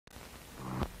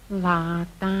La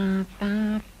da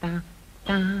da da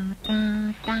da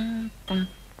da da da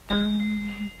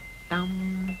dum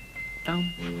dum dum.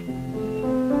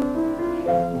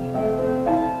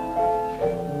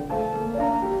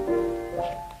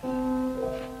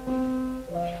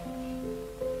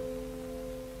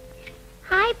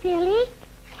 Hi, Billy.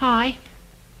 Hi.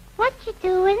 What you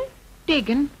doing?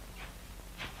 Digging.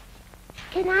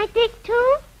 Can I dig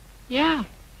too? Yeah.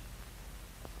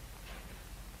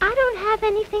 I don't have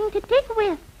anything to dig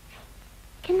with.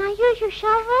 Can I use your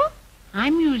shovel?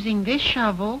 I'm using this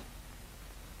shovel.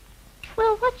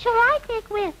 Well, what shall I dig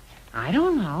with? I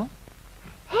don't know.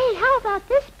 Hey, how about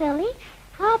this, Billy?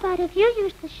 How about if you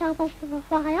use the shovel for a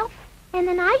while, and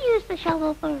then I use the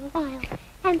shovel for a while,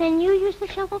 and then you use the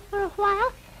shovel for a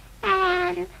while,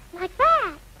 and like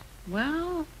that?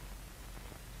 Well,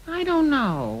 I don't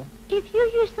know. If you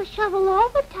use the shovel all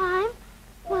the time,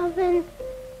 well, then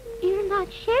you're not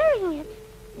sharing it.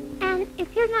 And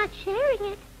if you're not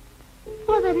sharing it,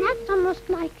 well, then that's almost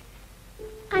like,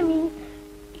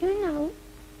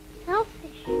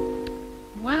 selfish.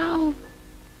 Well,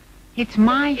 it's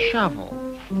my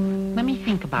shovel. Let me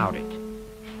think about it.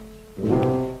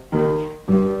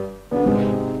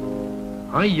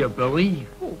 Hiya, Billy.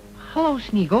 Oh, hello,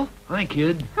 Sneegle. Hi,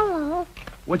 kid. Hello.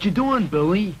 What you doing,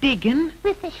 Billy? Digging.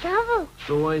 With the shovel.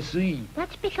 So I see.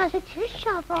 That's because it's his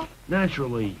shovel.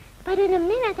 Naturally. But in a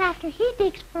minute after he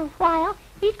digs for a while,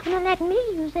 he's going to let me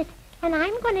use it. And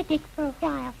I'm going to dig for a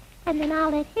while. And then I'll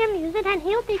let him use it, and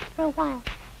he'll dig for a while.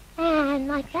 And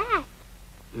like that.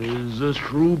 Is this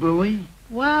true, Billy?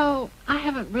 Well, I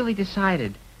haven't really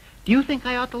decided. Do you think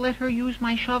I ought to let her use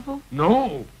my shovel?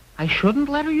 No. I shouldn't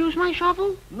let her use my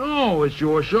shovel? No, it's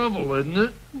your shovel, isn't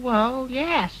it? Well,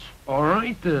 yes. All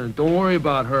right, then. Don't worry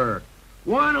about her.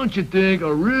 Why don't you dig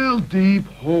a real deep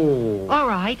hole? All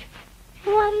right.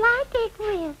 What'll I dig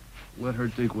with? Let her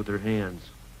dig with her hands.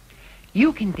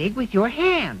 You can dig with your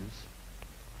hands.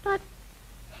 But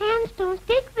hands don't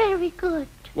dig very good.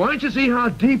 Why don't you see how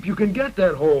deep you can get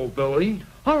that hole, Billy?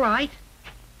 All right.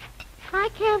 I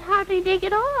can't hardly dig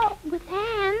at all with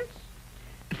hands.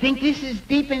 Think this is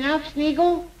deep enough,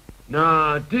 Sneegle?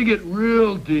 Nah, dig it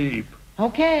real deep.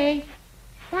 Okay.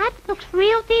 That looks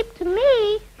real deep to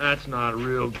me. That's not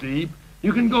real deep.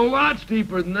 You can go lots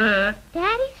deeper than that.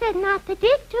 Daddy said not to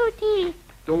dig too deep.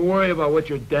 Don't worry about what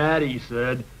your daddy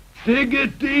said. Dig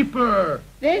it deeper.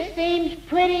 This seems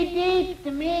pretty deep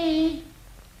to me.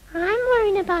 I'm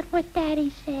worrying about what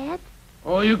Daddy said.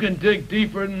 Oh, you can dig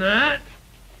deeper than that?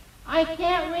 I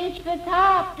can't reach the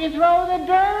top to throw the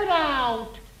dirt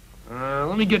out.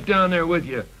 Let me get down there with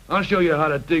you. I'll show you how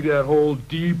to dig that hole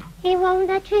deep. He won't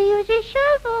let you use his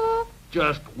shovel.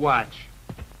 Just watch.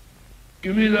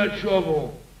 Give me that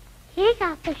shovel. He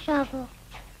got the shovel.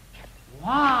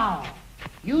 Wow.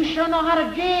 You sure know how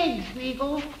to dig,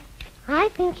 Sneegle. I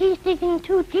think he's digging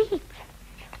too deep.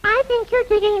 I think you're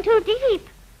digging too deep.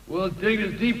 We'll dig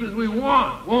as deep as we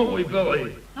want, won't we,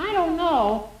 Billy? I don't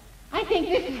know. I think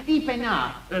this is deep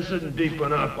enough. This isn't deep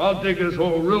enough. I'll dig this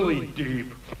hole really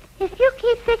deep. If you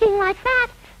keep digging like that,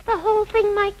 the whole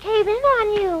thing might cave in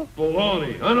on you.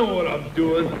 Baloney. I know what I'm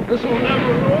doing. This will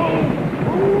never roll.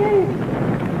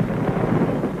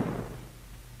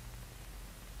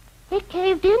 It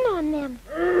caved in on them.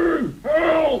 Hey,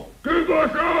 help! Dig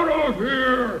us out of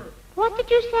here! What did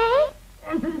you say?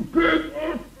 I can dig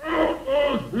us out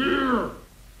of here!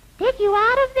 Dig you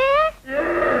out of there?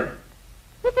 Yes!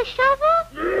 With a shovel?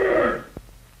 Yes!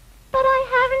 But I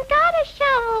haven't got a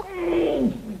shovel.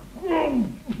 Oh,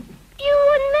 You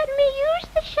wouldn't let me use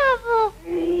the shovel.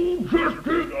 just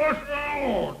dig us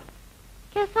out!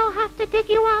 Guess I'll have to dig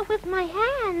you out with my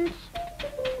hands.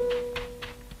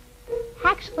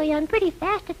 Actually, I'm pretty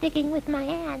fast at digging with my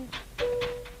hands.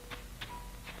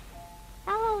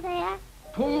 Hello there.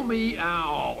 Pull me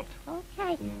out.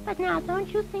 Okay, but now don't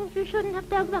you think you shouldn't have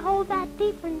dug the hole that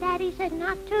deep when Daddy said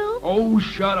not to? Oh,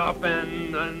 shut up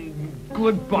and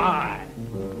goodbye.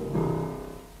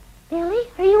 Billy,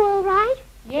 are you all right?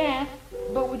 Yes,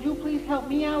 but would you please help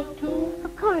me out, too?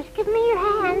 Of course, give me your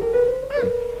hand.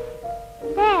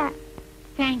 There.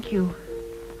 Thank you.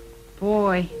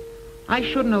 Boy, I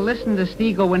shouldn't have listened to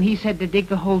Sneegle when he said to dig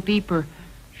the hole deeper,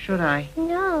 should I?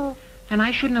 No. And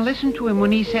I shouldn't have listened to him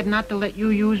when he said not to let you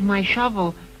use my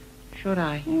shovel, should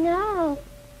I? No.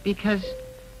 Because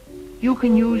you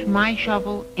can use my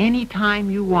shovel any time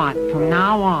you want from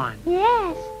now on.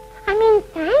 Yes.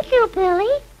 Thank you, Billy.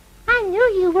 I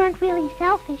knew you weren't really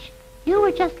selfish. You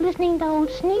were just listening to old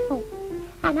Sneegle.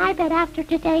 And I bet after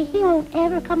today he won't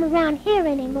ever come around here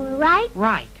anymore, right?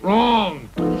 Right. Wrong.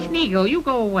 Sneegle, you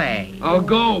go away. I'll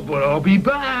go, but I'll be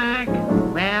back.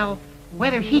 Well,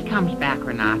 Whether he comes back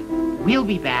or not, we'll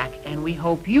be back, and we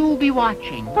hope you'll be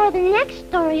watching. For the next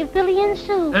story of Billy and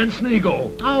Sue. And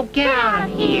Sneegle. Oh, get out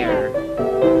of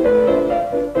here.